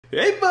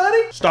Hey,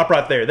 buddy. Stop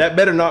right there. That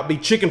better not be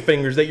chicken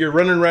fingers that you're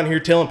running around here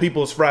telling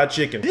people it's fried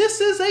chicken.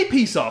 This is a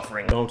peace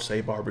offering. Don't say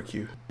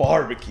barbecue.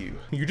 Barbecue.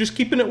 You're just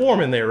keeping it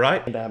warm in there,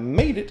 right? And I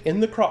made it in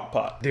the crock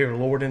pot. Dear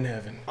Lord in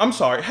heaven. I'm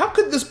sorry. How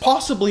could this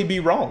possibly be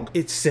wrong?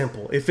 It's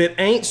simple. If it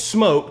ain't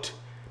smoked,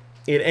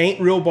 it ain't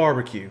real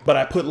barbecue, but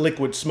I put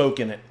liquid smoke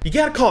in it. You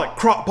gotta call it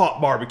crock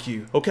pot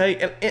barbecue,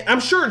 okay? And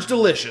I'm sure it's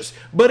delicious,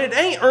 but it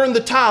ain't earned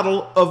the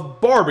title of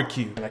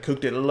barbecue. And I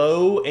cooked it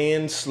low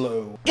and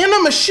slow in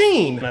a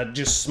machine. And I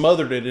just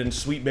smothered it in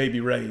Sweet Baby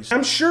Ray's.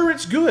 I'm sure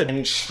it's good.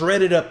 And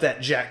shredded up that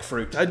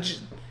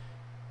jackfruit.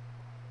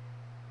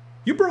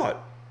 You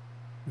brought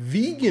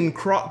vegan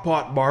crock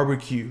pot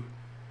barbecue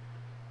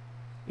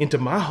into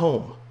my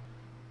home.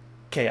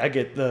 Okay, I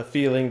get the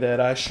feeling that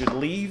I should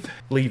leave.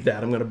 Leave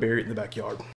that, I'm gonna bury it in the backyard.